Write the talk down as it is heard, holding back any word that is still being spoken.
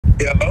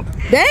Yeah.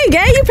 Dang,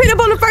 gang, you picked up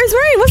on the first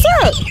ring. What's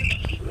up?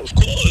 Of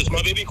course,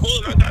 my baby cool.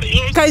 I got it. You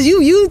know what I'm Cause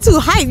you too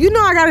hype. You know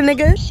I got a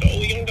nigga. So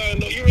we don't gotta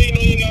know. You already know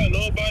you got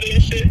nobody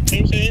and shit.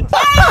 You know what I'm saying?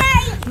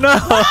 No.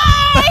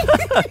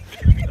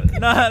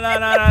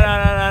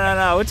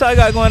 No. What y'all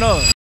got going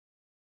on?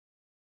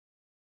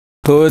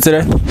 Who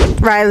today?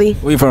 Riley,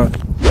 Where you from?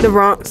 the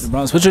Bronx. The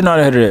Bronx. What you know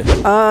out here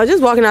today?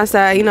 Just walking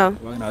outside, you know.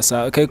 Walking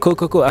outside. Okay,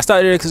 cool. I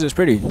started there because it was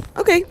pretty.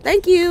 Okay,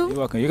 thank you. You're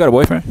welcome. You got a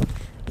boyfriend?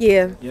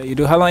 Yeah, Yeah, you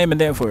do. How long you been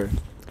dating for?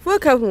 for a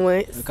couple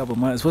months. A couple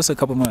months. What's a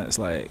couple months?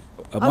 Like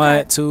a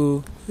month,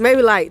 2,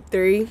 Maybe like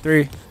 3.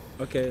 3.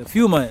 Okay, a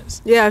few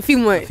months. Yeah, a few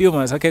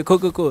months. Okay,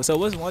 cool. So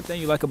what's one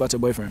thing you like about your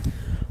boyfriend?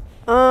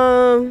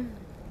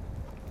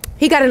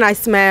 He got a nice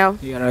smile.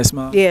 You got a nice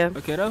smile? Yeah.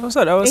 Okay, that's what's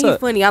up. And he's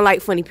funny. I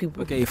like funny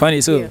people. Okay, you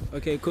funny too? Yeah.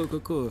 Okay,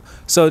 cool.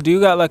 So do you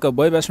got like a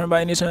boy best friend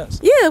by any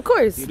chance? Yeah, of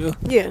course. You do?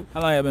 Yeah.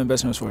 How long you been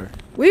best friends for?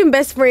 We've been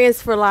best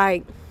friends for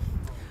like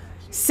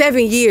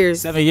 7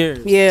 years. 7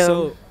 years? Yeah.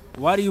 So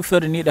why do you feel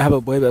the need to have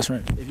a boy best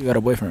friend if you got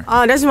a boyfriend?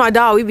 That's my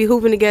dog. We be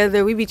hooping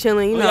together. We be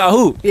chilling, you know. Y'all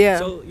hoop? Yeah.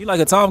 So you like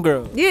a Tom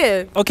girl?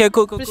 Yeah. Okay,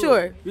 cool. For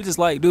sure. You just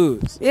like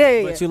dudes?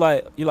 Yeah. But you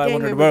like Gang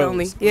one of the members bros?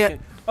 only. Yeah.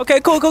 Okay,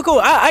 cool.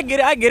 I get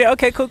it.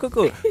 Okay,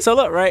 cool. So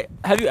look, right?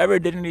 Have you ever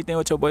did anything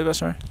with your boy best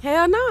friend?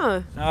 Hell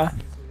no. Nah.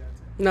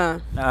 Nah.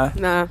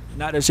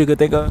 Not that you could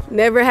think of?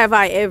 Never have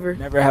I ever.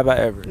 Never have I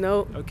ever.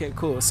 Nope. Okay,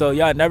 cool. So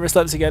y'all never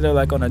slept together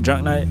like on a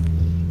drunk night?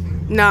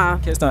 Nah.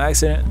 Kissed on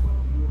accident?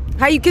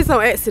 How you kiss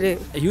on accident?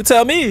 You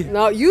tell me.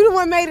 No, you the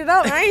one made it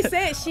up. I ain't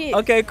said shit.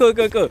 Okay, cool.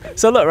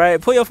 So look,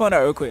 right? Pull your phone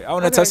out real quick. I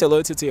want to Okay. test your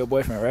loyalty to your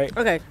boyfriend, right?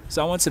 Okay.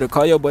 So I want you to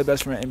call your boy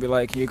best friend and be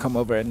like, can you come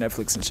over at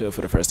Netflix and chill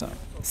for the first time?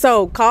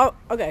 So call.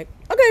 Okay.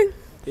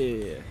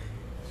 Yeah.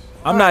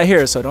 I'm not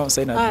here, so don't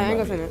say nothing. Alright, I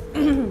ain't about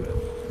gonna me. say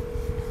that.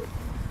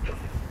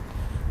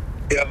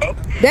 Yeah.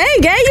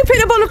 Dang, gang, you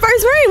picked up on the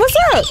first ring. What's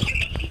up?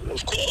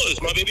 Of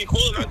course, my baby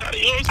cool. I got it.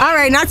 You know what I'm saying? All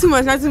right, not too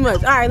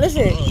much. All right,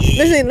 listen.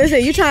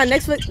 You trying to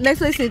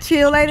Netflix and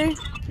chill later? Of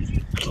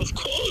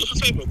course. What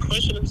type of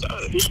question is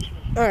that?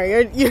 All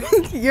right,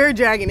 you're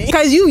dragging it.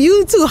 Cause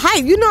you too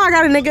hype. You know I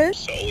got a nigga.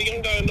 So we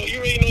don't gotta know. You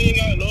already know you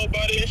got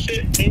nobody and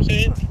shit. You know what I'm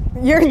saying?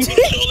 You're We do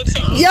this all the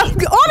time.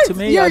 To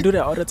me, I do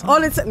that all the time. All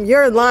the time.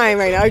 You're lying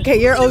right now.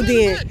 Okay, you're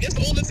ODing. It's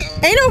all the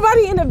time. Ain't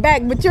nobody in the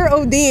back, but you're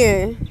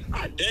ODing.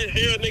 I dead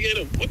hair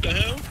nigga. What the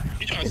hell?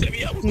 You trying to set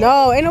me up?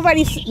 No, ain't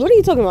nobody. What are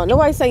you talking about?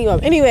 Nobody's setting you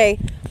up. Anyway,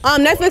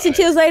 Netflix and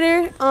chills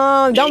later.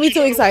 Don't be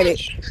too excited.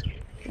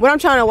 What I'm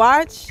trying to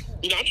watch?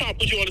 You know, I'm trying to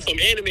put you on some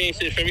anime and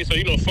shit for me, so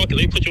you know, fuck it,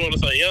 let me put you on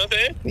something. You know what I'm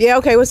saying? Yeah.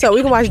 Okay. What's up?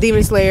 We can watch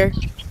Demon Slayer.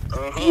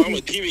 I'm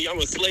a demon. I'm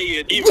a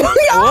slayer. Demon.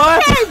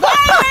 What?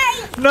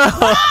 No.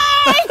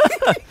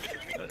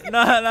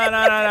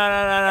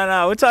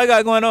 No. What y'all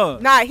got going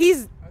on? Nah,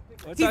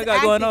 What y'all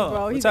got going on?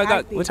 Bro.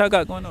 What y'all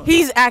got going on?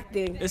 He's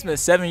acting. It's been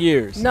 7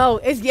 years. No,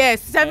 it's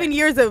 7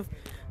 years of.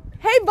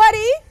 Hey,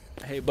 buddy.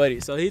 Hey, buddy.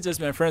 So he just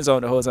been friend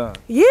zoned the whole time.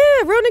 Yeah,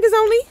 real niggas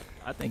only.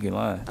 I think you're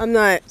lying. I'm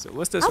not. So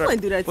what's this? I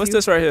wouldn't do that to What's you.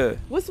 this right here?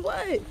 What's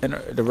what? In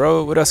the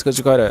road? What else could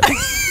you call that?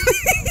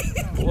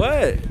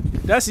 What?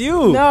 That's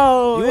you.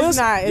 No, you it's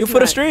not. You for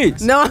the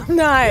streets. No, I'm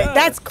not. Yeah.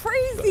 That's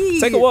crazy.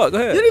 Take a walk. Go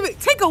ahead. You don't even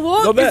take a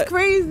walk. Go back. It's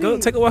crazy. Go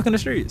take a walk in the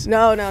streets.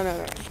 No.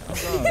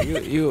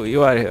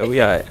 You out of here. We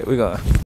all right. We gone.